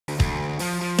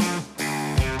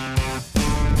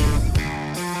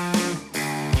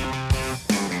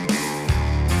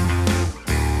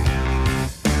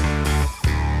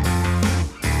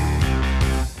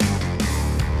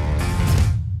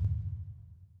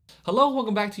Hello,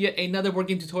 welcome back to yet another board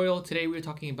game tutorial. Today we're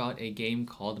talking about a game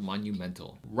called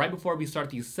Monumental. Right before we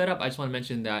start the setup, I just want to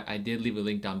mention that I did leave a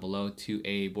link down below to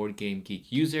a Board Game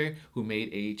Geek user who made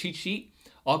a cheat sheet,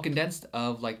 all condensed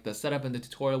of like the setup and the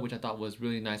tutorial, which I thought was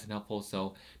really nice and helpful.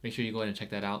 So make sure you go ahead and check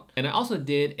that out. And I also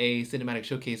did a cinematic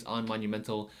showcase on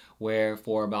Monumental where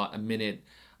for about a minute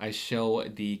I show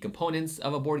the components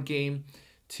of a board game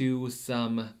to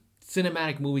some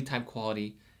cinematic movie type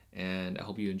quality. And I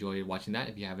hope you enjoyed watching that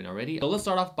if you haven't already. So let's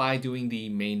start off by doing the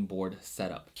main board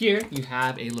setup. Here you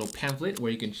have a little pamphlet where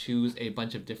you can choose a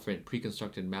bunch of different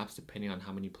pre-constructed maps depending on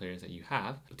how many players that you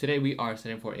have. Today we are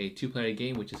setting for a 2-player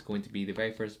game, which is going to be the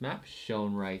very first map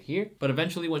shown right here. But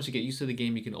eventually once you get used to the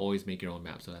game, you can always make your own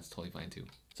map, so that's totally fine too.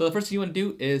 So the first thing you want to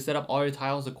do is set up all your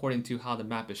tiles according to how the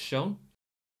map is shown.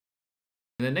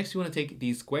 And then next you want to take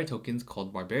these square tokens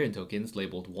called Barbarian Tokens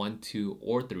labeled 1, 2,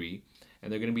 or 3.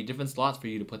 And they're going to be different slots for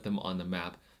you to put them on the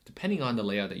map, depending on the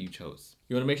layout that you chose.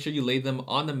 You want to make sure you lay them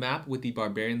on the map with the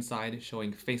Barbarian side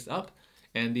showing face up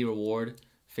and the reward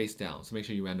face down. So make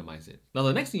sure you randomize it. Now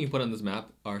the next thing you put on this map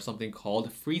are something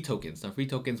called free tokens. Now free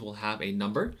tokens will have a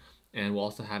number and will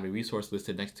also have a resource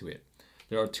listed next to it.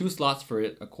 There are 2 slots for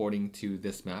it according to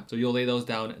this map. So you'll lay those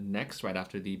down next right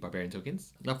after the Barbarian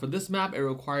tokens. Now for this map, it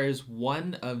requires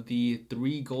 1 of the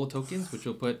 3 gold tokens, which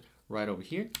we'll put right over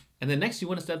here. And then next you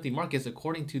want to set up the markets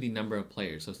according to the number of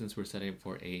players. So since we're setting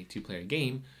for a 2-player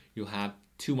game, you'll have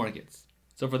 2 markets.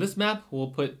 So for this map,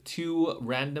 we'll put 2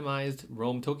 randomized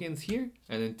Rome tokens here,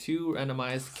 and then 2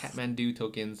 randomized Kathmandu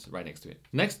tokens right next to it.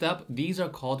 Next up, these are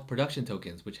called production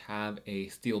tokens, which have a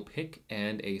steel pick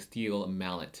and a steel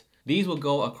mallet. These will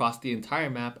go across the entire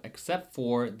map except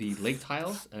for the lake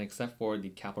tiles and except for the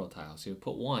capital tiles. So you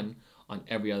put 1 on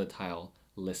every other tile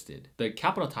listed. The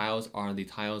capital tiles are the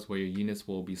tiles where your units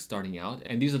will be starting out,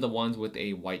 and these are the ones with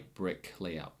a white brick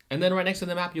layout. And then right next to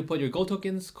the map, you'll put your gold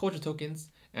tokens, culture tokens,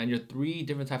 and your 3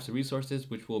 different types of resources,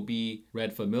 which will be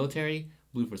red for military,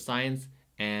 blue for science,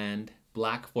 and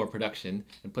black for production,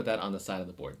 and put that on the side of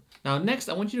the board. Now next,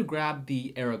 I want you to grab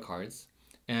the era cards,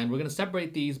 and we're going to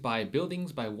separate these by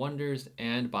buildings, by wonders,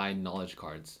 and by knowledge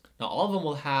cards. Now all of them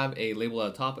will have a label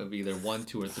at the top of either 1,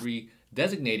 2, or 3,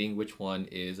 designating which one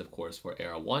is, of course, for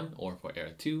Era 1, or for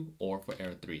Era 2, or for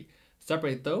Era 3.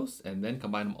 Separate those, and then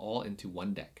combine them all into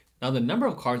one deck. Now, the number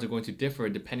of cards are going to differ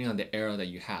depending on the era that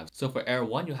you have. So for Era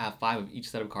 1, you'll have 5 of each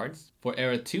set of cards. For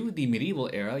Era 2, the medieval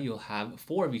era, you'll have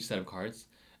 4 of each set of cards.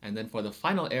 And then for the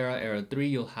final era, Era 3,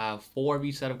 you'll have 4 of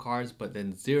each set of cards, but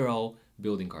then 0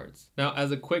 building cards. Now,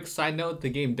 as a quick side note, the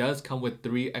game does come with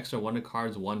 3 extra wonder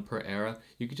cards, 1 per era.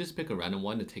 You could just pick a random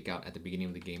one to take out at the beginning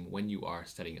of the game when you are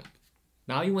setting up.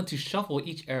 Now you want to shuffle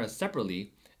each era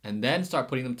separately and then start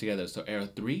putting them together. So era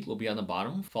 3 will be on the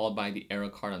bottom, followed by the era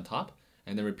card on top,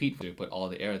 and then repeat. So you put all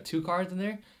the era 2 cards in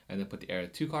there, and then put the era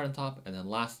 2 card on top, and then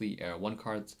lastly era 1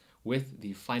 cards with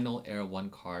the final era 1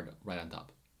 card right on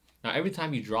top. Now every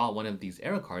time you draw one of these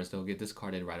era cards, they'll get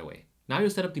discarded right away. Now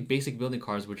you'll set up the basic building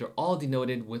cards, which are all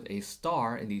denoted with a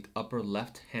star in the upper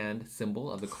left hand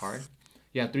symbol of the card.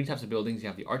 You have 3 types of buildings. You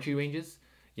have the archery ranges,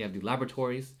 you have the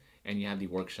laboratories, and you have the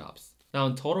workshops. Now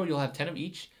in total, you'll have 10 of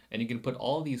each, and you can put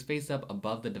all these face up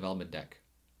above the development deck.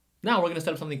 Now we're going to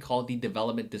set up something called the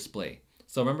development display.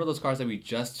 So remember those cards that we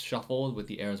just shuffled with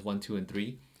the eras 1, 2, and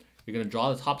 3? You're going to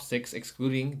draw the top 6,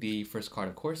 excluding the first card,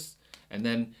 of course. And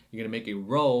then you're going to make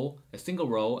a single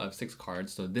row of 6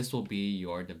 cards. So this will be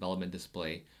your development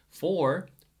display for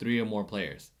 3 or more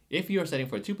players. If you are setting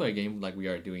for a 2-player game like we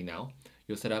are doing now,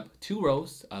 you'll set up 2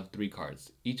 rows of 3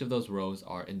 cards. Each of those rows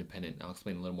are independent. I'll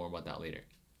explain a little more about that later.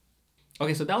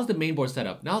 Okay, so that was the main board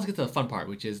setup. Now let's get to the fun part,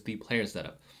 which is the player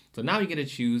setup. So now you get to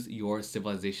choose your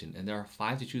civilization, and there are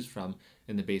 5 to choose from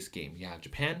in the base game. You have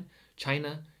Japan,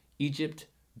 China, Egypt,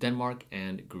 Denmark,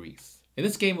 and Greece. In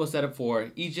this game, we'll set up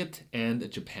for Egypt and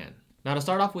Japan. Now to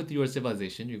start off with your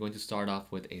civilization, you're going to start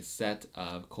off with a set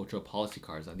of cultural policy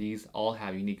cards. Now these all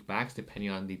have unique backs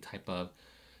depending on the type of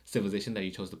civilization that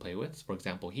you chose to play with. For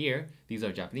example, here, these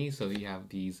are Japanese, so you have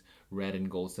these red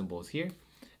and gold symbols here.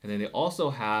 And then they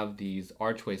also have these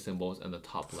archway symbols on the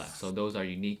top left. So those are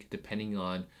unique depending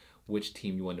on which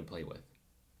team you want to play with.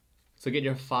 So get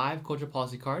your 5 culture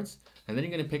policy cards, and then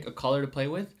you're going to pick a color to play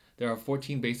with. There are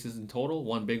 14 bases in total,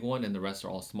 1 big one, and the rest are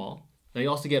all small. Now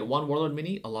you also get 1 Warlord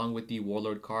mini along with the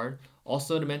Warlord card.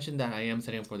 Also to mention that I am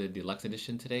setting up for the Deluxe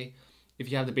Edition today.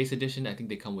 If you have the base edition, I think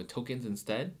they come with tokens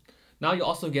instead. Now you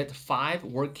also get 5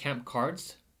 Work Camp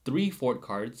cards, 3 Fort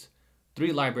cards,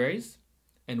 3 libraries,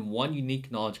 and 1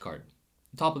 unique knowledge card.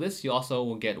 On top of this, you also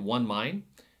will get 1 mine,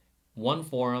 1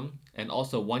 forum, and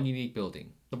also 1 unique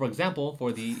building. So for example,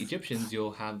 for the Egyptians,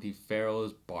 you'll have the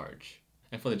Pharaoh's Barge.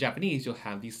 And for the Japanese, you'll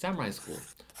have the Samurai School.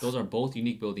 Those are both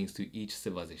unique buildings to each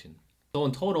civilization. So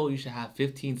in total, you should have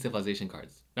 15 civilization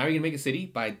cards. Now you're gonna make a city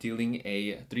by dealing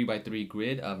a 3x3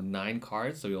 grid of 9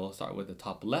 cards. So you'll start with the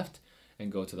top left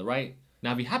and go to the right.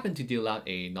 Now if you happen to deal out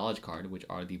a knowledge card, which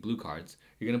are the blue cards,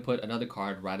 you're gonna put another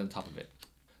card right on top of it.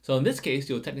 So in this case,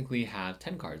 you'll technically have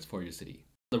 10 cards for your city.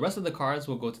 The rest of the cards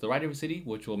will go to the right of your city,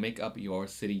 which will make up your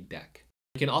city deck.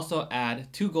 You can also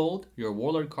add 2 gold, your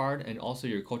warlord card, and also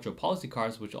your cultural policy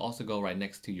cards, which will also go right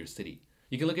next to your city.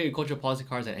 You can look at your cultural policy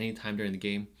cards at any time during the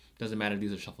game. Doesn't matter if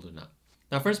these are shuffled or not.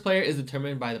 Now, first player is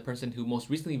determined by the person who most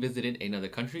recently visited another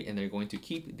country, and they're going to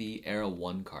keep the Era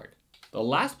 1 card. The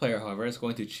last player, however, is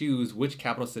going to choose which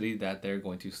capital city that they're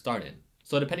going to start in.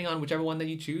 So depending on whichever one that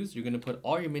you choose, you're going to put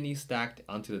all your minis stacked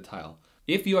onto the tile.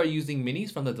 If you are using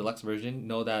minis from the deluxe version,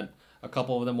 know that a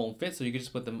couple of them won't fit, so you can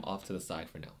just put them off to the side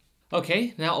for now.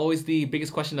 Okay, now always the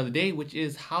biggest question of the day, which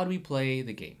is how do we play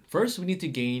the game? First, we need to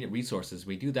gain resources.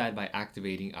 We do that by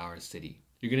activating our city.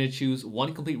 You're going to choose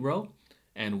 1 complete row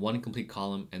and 1 complete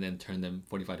column and then turn them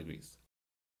 45 degrees.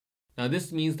 Now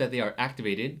this means that they are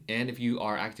activated, and if you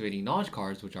are activating knowledge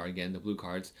cards, which are again the blue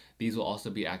cards, these will also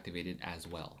be activated as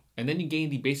well. And then you gain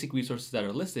the basic resources that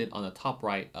are listed on the top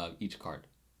right of each card.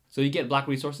 So you get black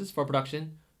resources for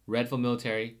production, red for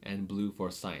military, and blue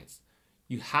for science.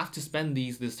 You have to spend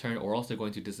these this turn or else they're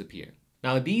going to disappear.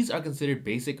 Now these are considered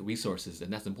basic resources,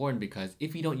 and that's important because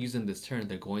if you don't use them this turn,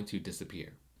 they're going to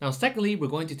disappear. Now secondly, we're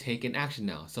going to take an action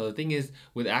now. So the thing is,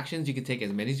 with actions you can take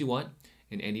as many as you want,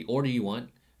 in any order you want,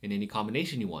 in any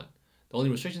combination you want. The only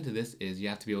restriction to this is you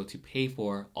have to be able to pay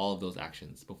for all of those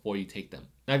actions before you take them.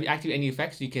 Now if you activate any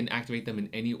effects, you can activate them in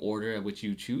any order of which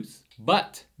you choose.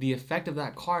 But the effect of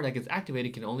that card that gets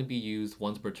activated can only be used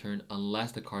once per turn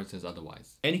unless the card says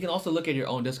otherwise. And you can also look at your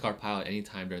own discard pile at any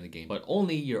time during the game, but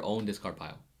only your own discard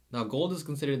pile. Now gold is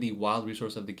considered the wild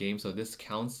resource of the game, so this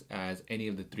counts as any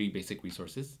of the 3 basic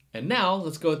resources. And now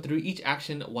let's go through each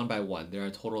action one by one. There are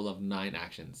a total of 9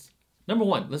 actions. Number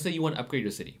 1, let's say you want to upgrade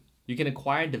your city. You can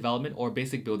acquire development or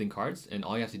basic building cards, and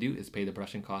all you have to do is pay the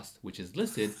production cost, which is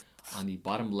listed on the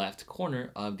bottom left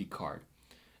corner of the card.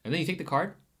 And then you take the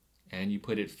card and you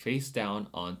put it face down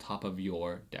on top of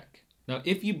your deck. Now,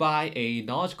 if you buy a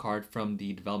knowledge card from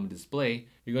the development display,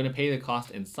 you're going to pay the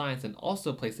cost in science and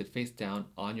also place it face down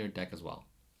on your deck as well.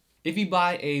 If you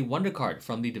buy a wonder card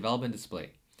from the development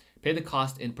display, pay the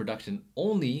cost in production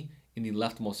only in the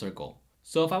leftmost circle.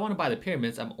 So if I want to buy the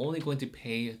pyramids, I'm only going to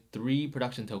pay 3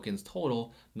 production tokens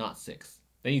total, not 6.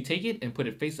 Then you take it and put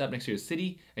it face up next to your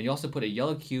city, and you also put a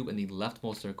yellow cube in the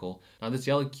leftmost circle. Now this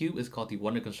yellow cube is called the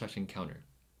wonder construction counter.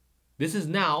 This is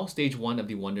now stage 1 of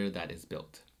the wonder that is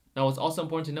built. Now what's also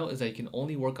important to note is that you can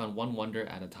only work on 1 wonder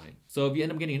at a time. So if you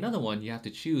end up getting another one, you have to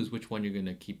choose which one you're going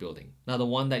to keep building. Now the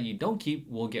one that you don't keep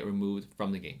will get removed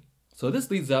from the game. So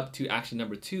this leads up to action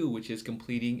number 2, which is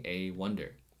completing a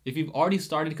wonder. If you've already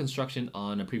started construction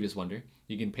on a previous wonder,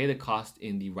 you can pay the cost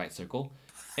in the right circle,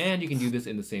 and you can do this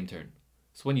in the same turn.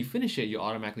 So when you finish it, you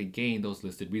automatically gain those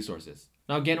listed resources.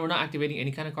 Now again, we're not activating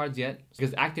any kind of cards yet,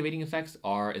 because activating effects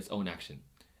are its own action.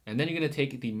 And then you're going to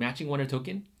take the matching wonder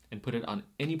token and put it on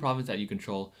any province that you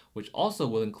control, which also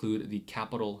will include the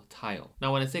capital tile.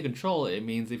 Now when I say control, it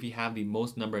means if you have the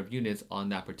most number of units on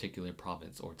that particular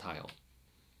province or tile.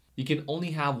 You can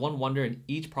only have 1 wonder in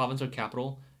each province or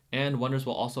capital, and wonders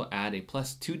will also add a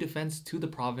 +2 defense to the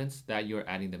province that you're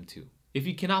adding them to. If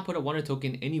you cannot put a wonder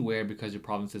token anywhere because your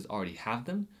provinces already have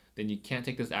them, then you can't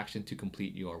take this action to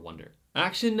complete your wonder.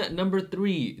 Action number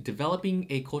 3, developing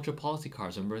a cultural policy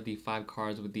cards. Remember the 5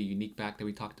 cards with the unique back that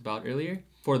we talked about earlier?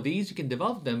 For these, you can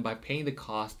develop them by paying the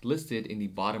cost listed in the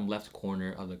bottom left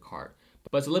corner of the card.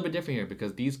 But it's a little bit different here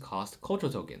because these cost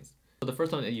cultural tokens. So the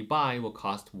first one that you buy will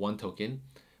cost 1 token,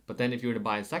 but then if you were to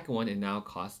buy a second one, it now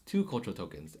costs 2 cultural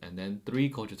tokens, and then 3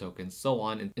 cultural tokens, so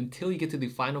on, until you get to the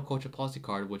final cultural policy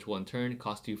card, which will in turn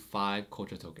cost you 5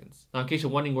 cultural tokens. Now, in case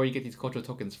you're wondering where you get these cultural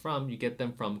tokens from, you get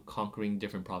them from conquering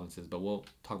different provinces, but we'll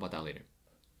talk about that later.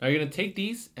 Now, you're going to take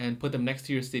these and put them next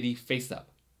to your city face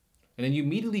up. And then you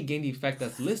immediately gain the effect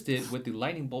that's listed with the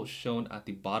lightning bolt shown at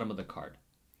the bottom of the card.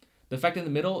 The effect in the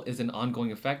middle is an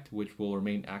ongoing effect, which will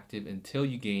remain active until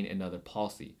you gain another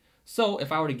policy. So,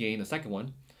 if I were to gain a second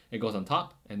one, it goes on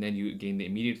top, and then you gain the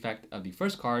immediate effect of the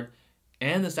first card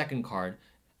and the second card,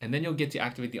 and then you'll get to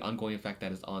activate the ongoing effect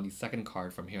that is on the second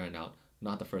card from here on out,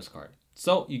 not the first card.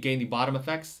 So you gain the bottom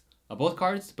effects of both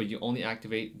cards, but you only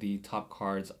activate the top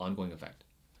card's ongoing effect.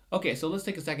 Okay, so let's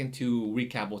take a second to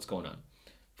recap what's going on.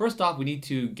 First off, we need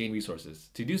to gain resources.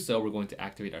 To do so, we're going to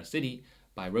activate our city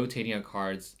by rotating our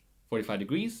cards 45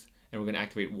 degrees, and we're going to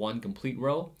activate 1 complete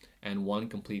row and 1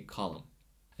 complete column.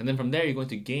 And then from there, you're going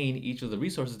to gain each of the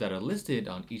resources that are listed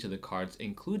on each of the cards,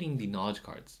 including the knowledge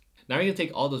cards. Now you're going to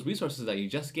take all those resources that you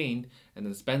just gained and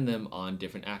then spend them on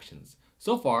different actions.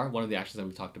 So far, one of the actions that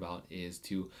we've talked about is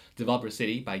to develop your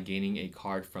city by gaining a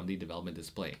card from the development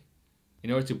display. In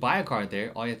order to buy a card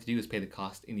there, all you have to do is pay the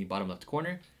cost in the bottom left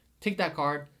corner, take that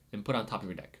card, and put it on top of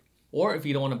your deck. Or if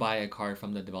you don't want to buy a card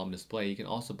from the development display, you can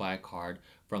also buy a card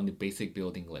from the basic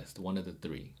building list, one of the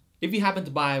three. If you happen to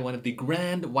buy one of the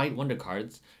Grand White Wonder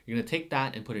cards, you're going to take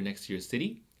that and put it next to your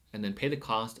city, and then pay the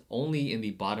cost only in the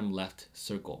bottom left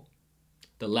circle.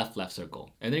 The left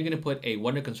circle. And then you're going to put a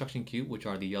Wonder Construction Cube, which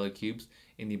are the yellow cubes,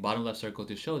 in the bottom left circle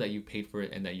to show that you paid for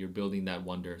it and that you're building that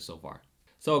wonder so far.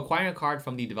 So acquiring a card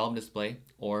from the development display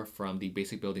or from the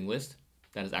basic building list,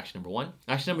 that is action number 1.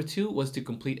 Action number 2 was to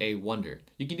complete a wonder.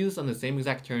 You can do this on the same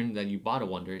exact turn that you bought a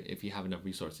wonder if you have enough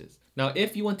resources. Now,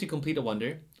 if you want to complete a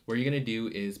wonder, what you're going to do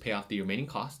is pay off the remaining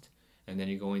cost, and then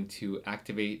you're going to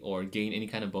activate or gain any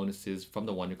kind of bonuses from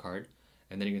the wonder card,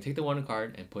 and then you're going to take the wonder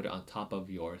card and put it on top of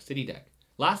your city deck.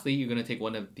 Lastly, you're going to take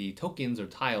one of the tokens or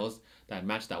tiles that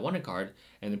match that wonder card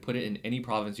and then put it in any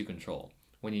province you control.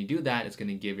 When you do that, it's going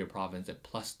to give your province a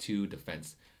 +2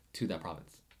 defense to that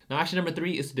province. Now, action number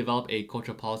 3 is to develop a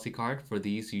cultural policy card. For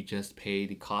these, you just pay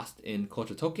the cost in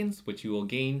cultural tokens, which you will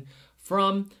gain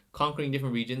from conquering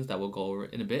different regions that we'll go over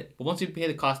in a bit. But once you pay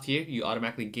the cost here, you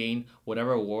automatically gain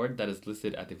whatever award that is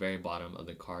listed at the very bottom of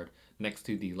the card next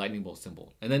to the lightning bolt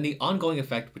symbol. And then the ongoing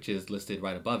effect, which is listed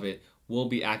right above it, will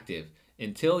be active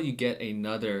until you get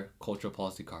another cultural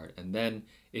policy card. And then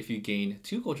if you gain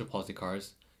 2 cultural policy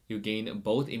cards, you gain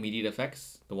both immediate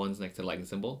effects, the ones next to the lightning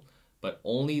symbol, but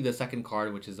only the second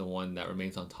card, which is the one that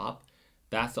remains on top,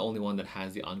 that's the only one that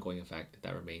has the ongoing effect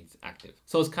that remains active.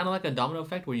 So it's kind of like a domino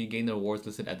effect where you gain the rewards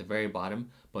listed at the very bottom,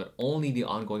 but only the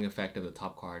ongoing effect of the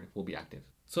top card will be active.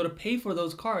 So to pay for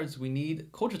those cards, we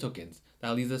need culture tokens.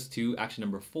 That leads us to action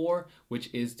number 4,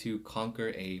 which is to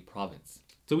conquer a province.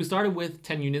 So we started with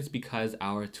 10 units because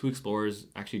our 2 explorers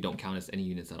actually don't count as any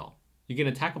units at all. You can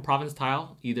attack a province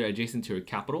tile either adjacent to your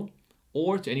capital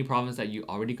or to any province that you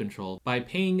already control by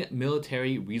paying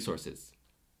military resources.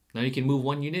 Now you can move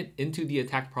 1 unit into the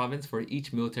attacked province for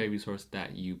each military resource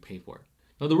that you pay for.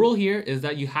 Now the rule here is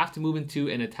that you have to move into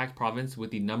an attacked province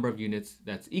with the number of units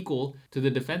that's equal to the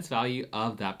defense value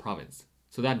of that province.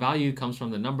 So that value comes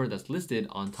from the number that's listed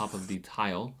on top of the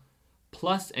tile,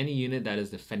 plus any unit that is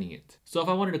defending it. So if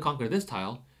I wanted to conquer this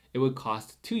tile, it would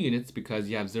cost 2 units because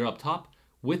you have 0 up top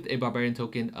with a barbarian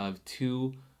token of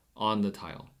 2 on the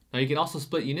tile. Now you can also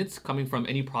split units coming from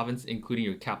any province including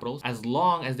your capitals as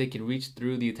long as they can reach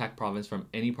through the attack province from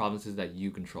any provinces that you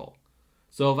control.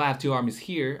 So if I have 2 armies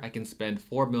here, I can spend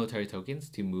 4 military tokens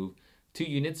to move 2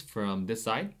 units from this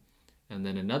side and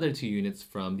then another 2 units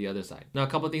from the other side. Now a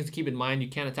couple of things to keep in mind: you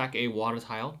can't attack a water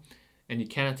tile and you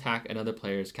can't attack another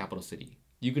player's capital city.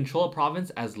 You control a province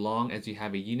as long as you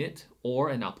have a unit or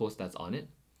an outpost that's on it.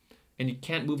 And you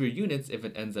can't move your units if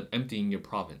it ends up emptying your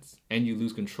province and you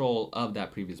lose control of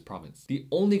that previous province. The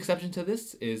only exception to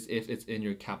this is if it's in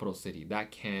your capital city.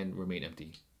 That can remain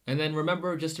empty. And then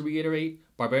remember, just to reiterate,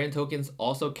 barbarian tokens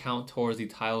also count towards the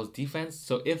tile's defense.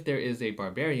 So if there is a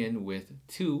barbarian with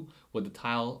 2 with the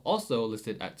tile also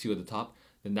listed at 2 at the top,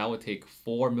 then that would take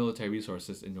 4 military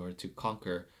resources in order to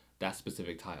conquer that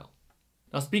specific tile.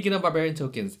 Now speaking of barbarian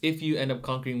tokens, if you end up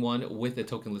conquering one with a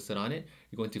token listed on it,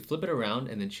 you're going to flip it around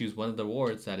and then choose one of the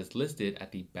rewards that is listed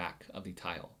at the back of the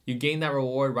tile. You gain that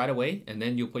reward right away, and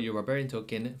then you'll put your barbarian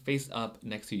token face up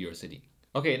next to your city.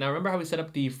 Okay, now remember how we set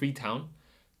up the free town?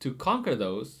 To conquer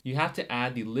those, you have to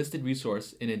add the listed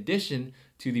resource in addition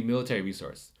to the military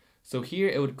resource. So here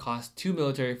it would cost 2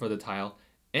 military for the tile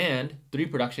and 3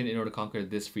 production in order to conquer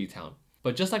this free town.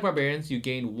 But just like barbarians, you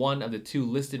gain one of the 2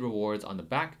 listed rewards on the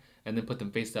back and then put them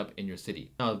face up in your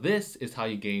city. Now this is how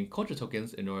you gain culture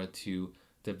tokens in order to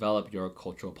develop your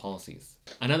cultural policies.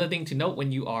 Another thing to note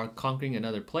when you are conquering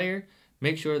another player,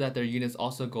 make sure that their units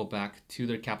also go back to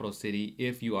their capital city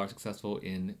if you are successful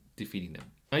in defeating them.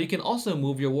 Now you can also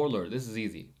move your warlord. This is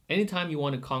easy. Anytime you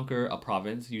want to conquer a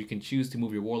province, you can choose to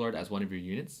move your warlord as one of your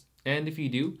units. And if you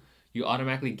do, you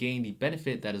automatically gain the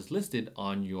benefit that is listed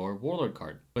on your warlord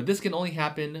card. But this can only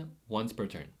happen once per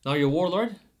turn. Now your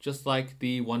warlord, just like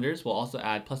the wonders, will also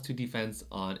add +2 defense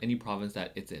on any province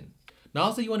that it's in. Now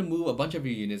also you want to move a bunch of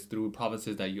your units through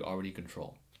provinces that you already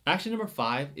control. Action number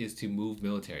 5 is to move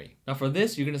military. Now for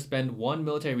this, you're going to spend 1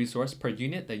 military resource per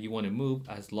unit that you want to move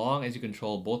as long as you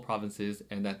control both provinces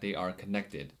and that they are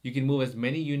connected. You can move as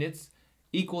many units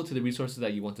equal to the resources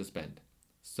that you want to spend.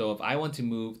 So if I want to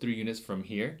move 3 units from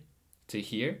here to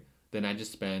here, then I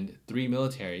just spend 3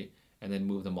 military and then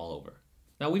move them all over.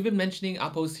 Now we've been mentioning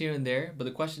outposts here and there, but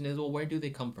the question is, well, where do they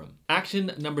come from?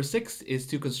 Action number 6 is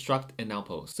to construct an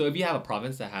outpost. So if you have a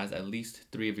province that has at least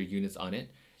 3 of your units on it,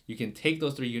 you can take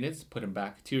those 3 units, put them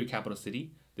back to your capital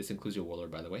city. This includes your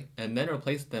warlord, by the way, and then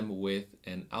replace them with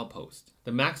an outpost.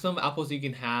 The maximum outposts you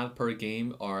can have per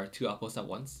game are 2 outposts at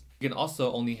once. You can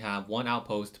also only have 1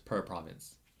 outpost per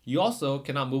province. You also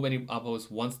cannot move any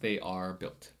outposts once they are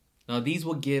built. Now these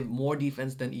will give more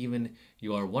defense than even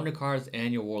your wonder cards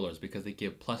and your warlords because they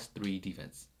give +3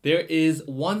 defense. There is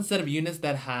one set of units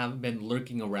that have been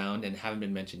lurking around and haven't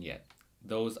been mentioned yet.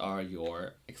 Those are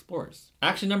your explorers.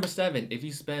 Action number 7, if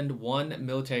you spend 1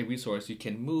 military resource, you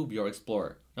can move your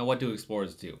explorer. Now what do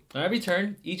explorers do? Now every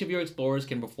turn, each of your explorers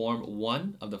can perform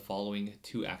one of the following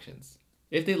 2 actions.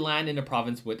 If they land in a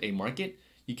province with a market,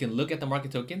 you can look at the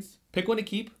market tokens, pick one to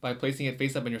keep by placing it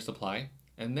face up in your supply,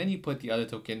 and then you put the other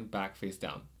token back face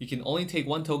down. You can only take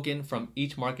 1 token from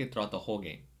each market throughout the whole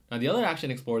game. Now the other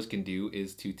action explorers can do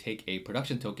is to take a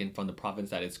production token from the province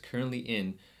that it's currently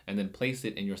in and then place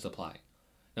it in your supply.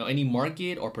 Now any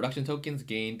market or production tokens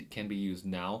gained can be used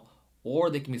now,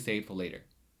 or they can be saved for later.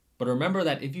 But remember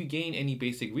that if you gain any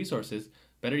basic resources,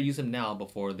 better use them now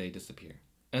before they disappear.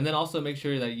 And then also make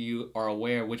sure that you are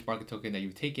aware which market token that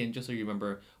you've taken, just so you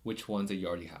remember which ones that you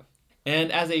already have.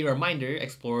 And as a reminder,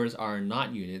 explorers are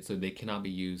not units, so they cannot be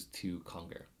used to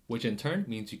conquer, which in turn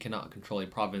means you cannot control a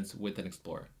province with an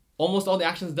explorer. Almost all the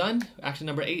actions done. Action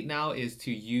number 8 now is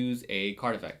to use a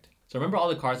card effect. So remember all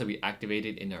the cards that we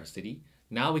activated in our city?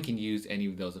 Now we can use any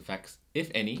of those effects,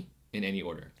 if any, in any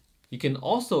order. You can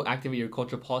also activate your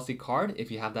cultural policy card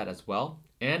if you have that as well,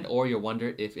 and or your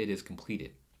wonder if it is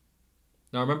completed.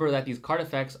 Now remember that these card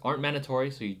effects aren't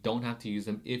mandatory, so you don't have to use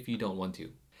them if you don't want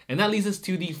to. And that leads us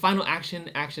to the final action,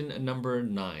 action number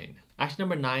 9. Action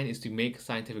number 9 is to make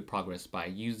scientific progress by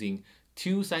using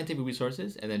 2 scientific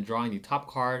resources and then drawing the top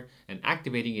card and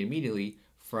activating it immediately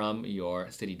from your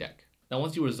city deck. Now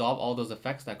once you resolve all those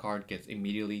effects, that card gets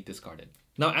immediately discarded.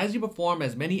 Now as you perform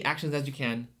as many actions as you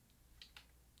can,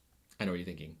 I know what you're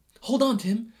thinking. Hold on,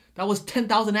 Tim, that was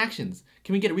 10,000 actions.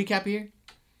 Can we get a recap here?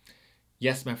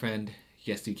 Yes, my friend,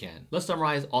 yes you can. Let's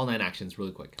summarize all 9 actions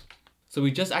really quick. So we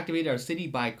just activated our city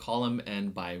by column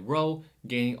and by row,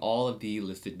 gaining all of the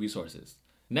listed resources.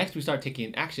 Next, we start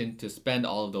taking action to spend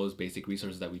all of those basic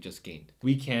resources that we just gained.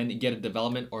 We can get a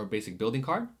development or a basic building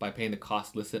card by paying the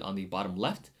cost listed on the bottom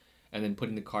left and then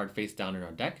putting the card face down in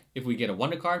our deck. If we get a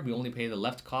wonder card, we only pay the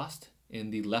left cost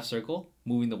in the left circle,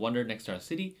 moving the wonder next to our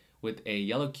city with a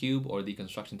yellow cube or the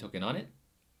construction token on it.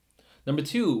 Number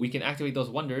 2, we can activate those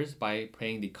wonders by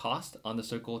paying the cost on the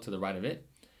circle to the right of it,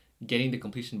 getting the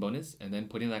completion bonus, and then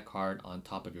putting that card on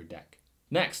top of your deck.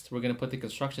 Next, we're going to put the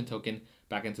construction token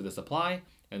back into the supply,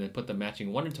 and then put the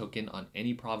matching wonder token on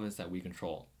any province that we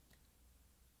control.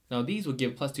 Now these will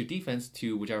give +2 defense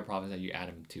to whichever province that you add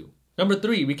them to. Number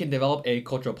 3, we can develop a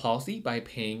cultural policy by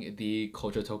paying the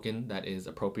culture token that is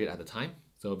appropriate at the time.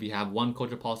 So if you have 1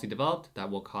 culture policy developed,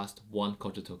 that will cost 1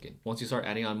 culture token. Once you start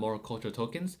adding on more culture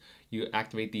tokens, you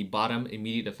activate the bottom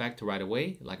immediate effect right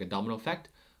away, like a domino effect,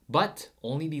 but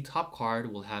only the top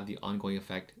card will have the ongoing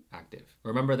effect active.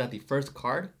 Remember that the first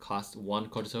card costs 1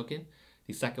 culture token,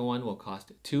 the second one will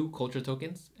cost 2 culture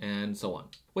tokens, and so on.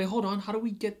 Wait, hold on, how do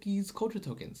we get these culture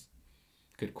tokens?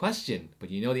 Good question, but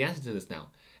you know the answer to this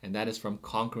now, and that is from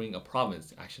conquering a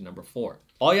province, action number 4.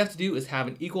 All you have to do is have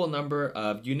an equal number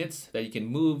of units that you can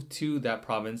move to that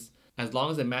province, as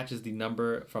long as it matches the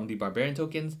number from the Barbarian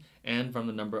tokens and from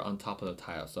the number on top of the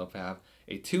tile. So if I have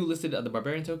a 2 listed on the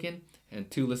Barbarian token and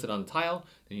 2 listed on the tile,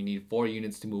 then you need 4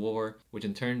 units to move over, which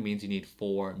in turn means you need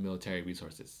 4 military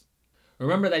resources.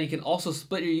 Remember that you can also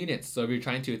split your units. So if you're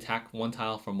trying to attack one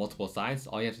tile from multiple sides,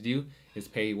 all you have to do is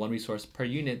pay 1 resource per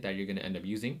unit that you're going to end up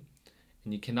using.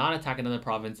 And you cannot attack another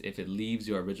province if it leaves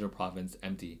your original province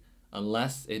empty,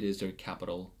 unless it is your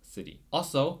capital city.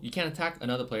 Also, you can't attack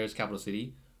another player's capital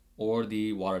city or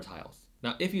the water tiles.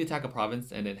 Now, if you attack a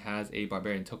province and it has a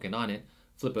Barbarian token on it,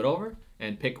 flip it over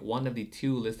and pick one of the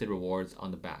 2 listed rewards on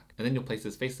the back. And then you'll place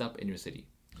this face up in your city.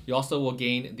 You also will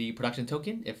gain the production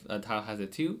token if a tile has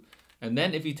it too. And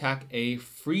then if you attack a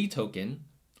free token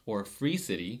or free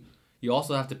city, you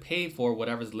also have to pay for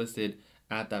whatever's listed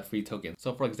at that free token.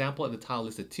 So for example, if the tile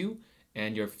listed 2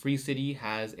 and your free city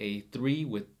has a 3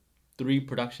 with 3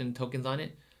 production tokens on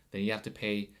it, then you have to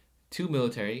pay 2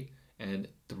 military and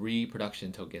 3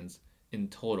 production tokens in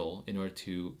total in order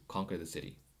to conquer the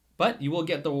city. But you will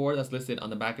get the reward that's listed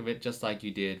on the back of it, just like you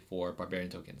did for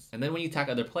Barbarian tokens. And then when you attack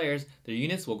other players, their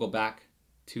units will go back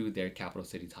to their capital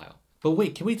city tile. But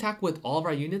wait, can we attack with all of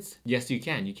our units? Yes, you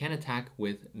can. You can attack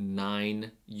with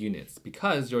 9 units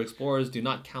because your explorers do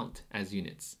not count as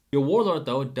units. Your warlord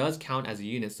though does count as a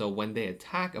unit, so when they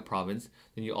attack a province,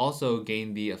 then you also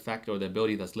gain the effect or the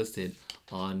ability that's listed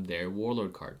on their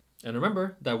warlord card. And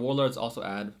remember that warlords also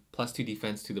add +2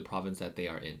 defense to the province that they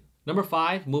are in. Number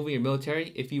 5, moving your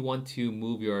military. If you want to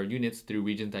move your units through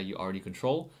regions that you already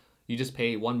control, you just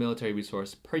pay 1 military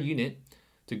resource per unit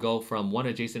to go from one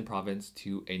adjacent province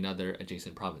to another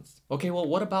adjacent province. Okay, well,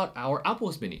 what about our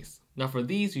outpost minis? Now for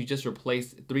these, you just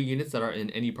replace 3 units that are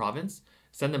in any province,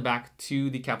 send them back to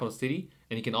the capital city,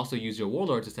 and you can also use your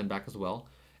warlord to send back as well,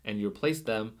 and you replace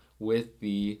them with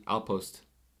the outpost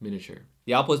miniature.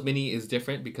 The outpost mini is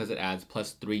different because it adds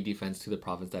 +3 defense to the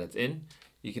province that it's in.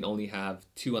 You can only have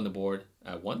 2 on the board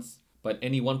at once, but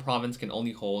any one province can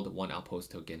only hold 1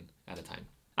 outpost token at a time.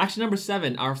 Action number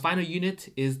 7, our final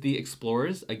unit is the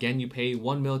explorers. Again, you pay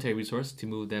 1 military resource to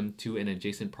move them to an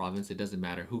adjacent province. It doesn't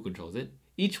matter who controls it.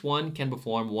 Each one can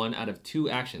perform 1 out of 2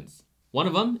 actions. One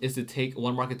of them is to take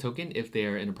 1 market token if they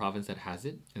are in a province that has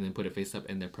it, and then put it face up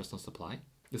in their personal supply.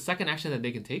 The second action that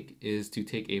they can take is to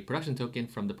take a production token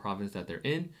from the province that they're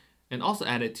in, and also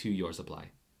add it to your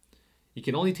supply. You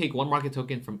can only take 1 market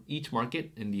token from each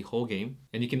market in the whole game,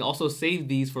 and you can also save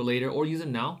these for later or use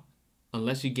them now,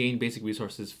 unless you gain basic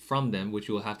resources from them, which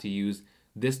you will have to use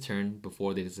this turn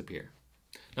before they disappear.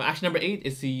 Now action number 8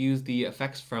 is to use the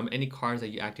effects from any cards that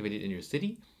you activated in your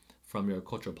city, from your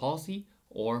cultural policy,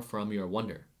 or from your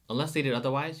wonder. Unless stated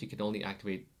otherwise, you can only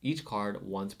activate each card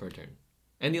once per turn.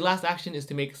 And the last action is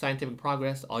to make scientific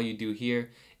progress. All you do here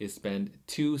is spend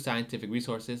 2 scientific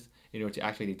resources in order to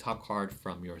activate the top card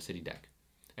from your city deck.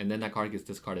 And then that card gets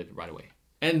discarded right away.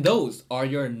 And those are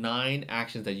your 9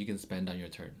 actions that you can spend on your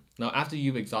turn. Now, after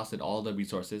you've exhausted all the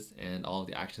resources and all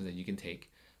the actions that you can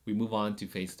take, we move on to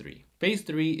phase 3. Phase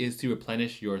 3 is to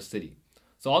replenish your city.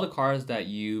 So all the cards that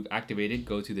you've activated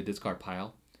go to the discard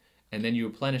pile, and then you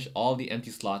replenish all the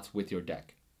empty slots with your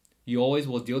deck. You always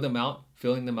will deal them out,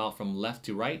 filling them out from left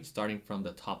to right, starting from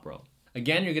the top row.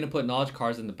 Again, you're going to put knowledge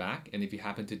cards in the back, and if you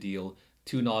happen to deal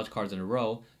 2 knowledge cards in a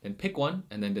row, then pick one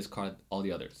and then discard all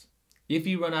the others. If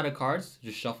you run out of cards,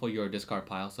 just shuffle your discard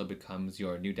pile so it becomes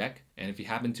your new deck. And if you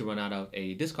happen to run out of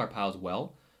a discard pile as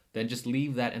well, then just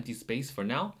leave that empty space for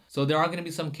now. So there are going to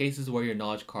be some cases where your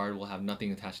knowledge card will have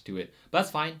nothing attached to it, but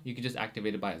that's fine. You can just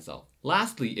activate it by itself.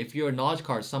 Lastly, if your knowledge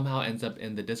card somehow ends up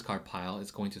in the discard pile,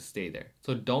 it's going to stay there.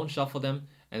 So don't shuffle them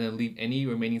and then leave any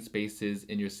remaining spaces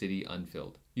in your city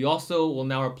unfilled. You also will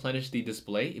now replenish the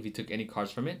display if you took any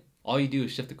cards from it. All you do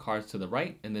is shift the cards to the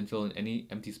right and then fill in any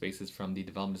empty spaces from the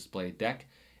development display deck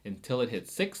until it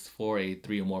hits 6 for a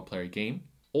 3 or more player game,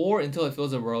 or until it fills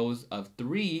the rows of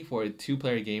 3 for a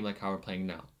 2-player game like how we're playing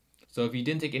now. So if you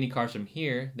didn't take any cards from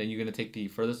here, then you're going to take the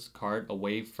furthest card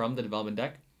away from the development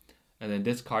deck and then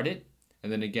discard it,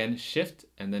 and then again shift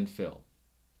and then fill.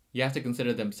 You have to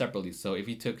consider them separately. So if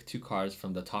you took 2 cards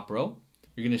from the top row,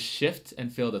 you're going to shift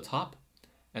and fill the top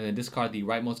and then discard the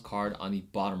rightmost card on the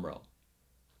bottom row.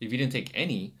 If you didn't take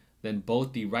any, then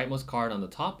both the rightmost card on the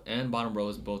top and bottom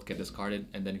rows both get discarded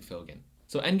and then you fill again.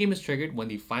 So endgame is triggered when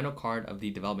the final card of the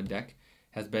development deck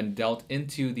has been dealt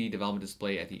into the development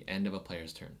display at the end of a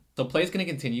player's turn. So play is going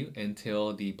to continue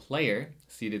until the player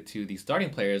seated to the starting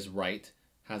player's right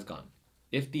has gone.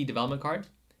 If the development card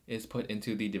is put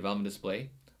into the development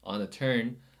display on the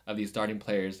turn of the starting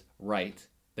player's right,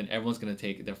 then everyone's going to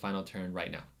take their final turn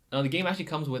right now. Now the game actually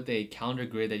comes with a calendar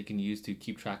grid that you can use to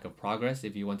keep track of progress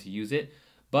if you want to use it,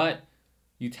 but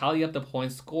you tally up the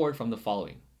points scored from the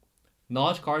following.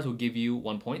 Knowledge cards will give you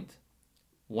 1 point.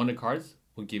 Wonder cards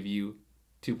will give you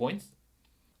 2 points.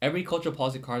 Every cultural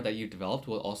policy card that you've developed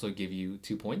will also give you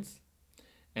 2 points.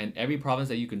 And every province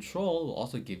that you control will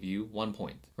also give you 1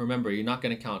 point. Remember, you're not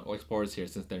going to count explorers here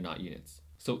since they're not units.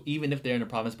 So even if they're in a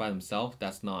province by themselves,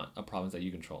 that's not a province that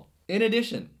you control. In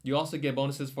addition, you also get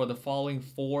bonuses for the following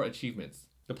 4 achievements.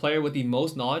 The player with the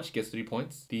most knowledge gets 3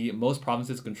 points. The most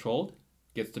provinces controlled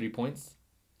gets 3 points.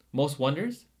 Most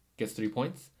wonders gets 3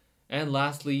 points. And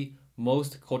lastly,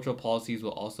 most cultural policies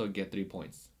will also get 3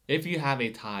 points. If you have a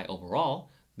tie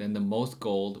overall, then the most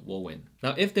gold will win.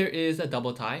 Now, if there is a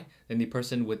double tie, then the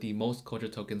person with the most culture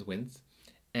tokens wins.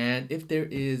 And if there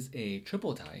is a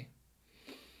triple tie,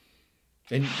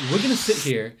 then we're going to sit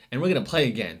here and we're going to play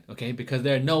again, okay? Because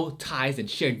there are no ties and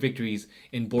shared victories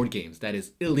in board games. That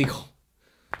is illegal.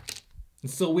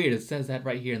 It's so weird. It says that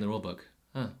right here in the rulebook.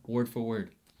 Word for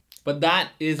word. But that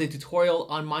is a tutorial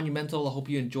on Monumental. I hope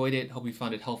you enjoyed it. Hope you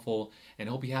found it helpful. And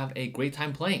hope you have a great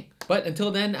time playing. But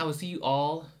until then, I will see you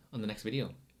all on the next video.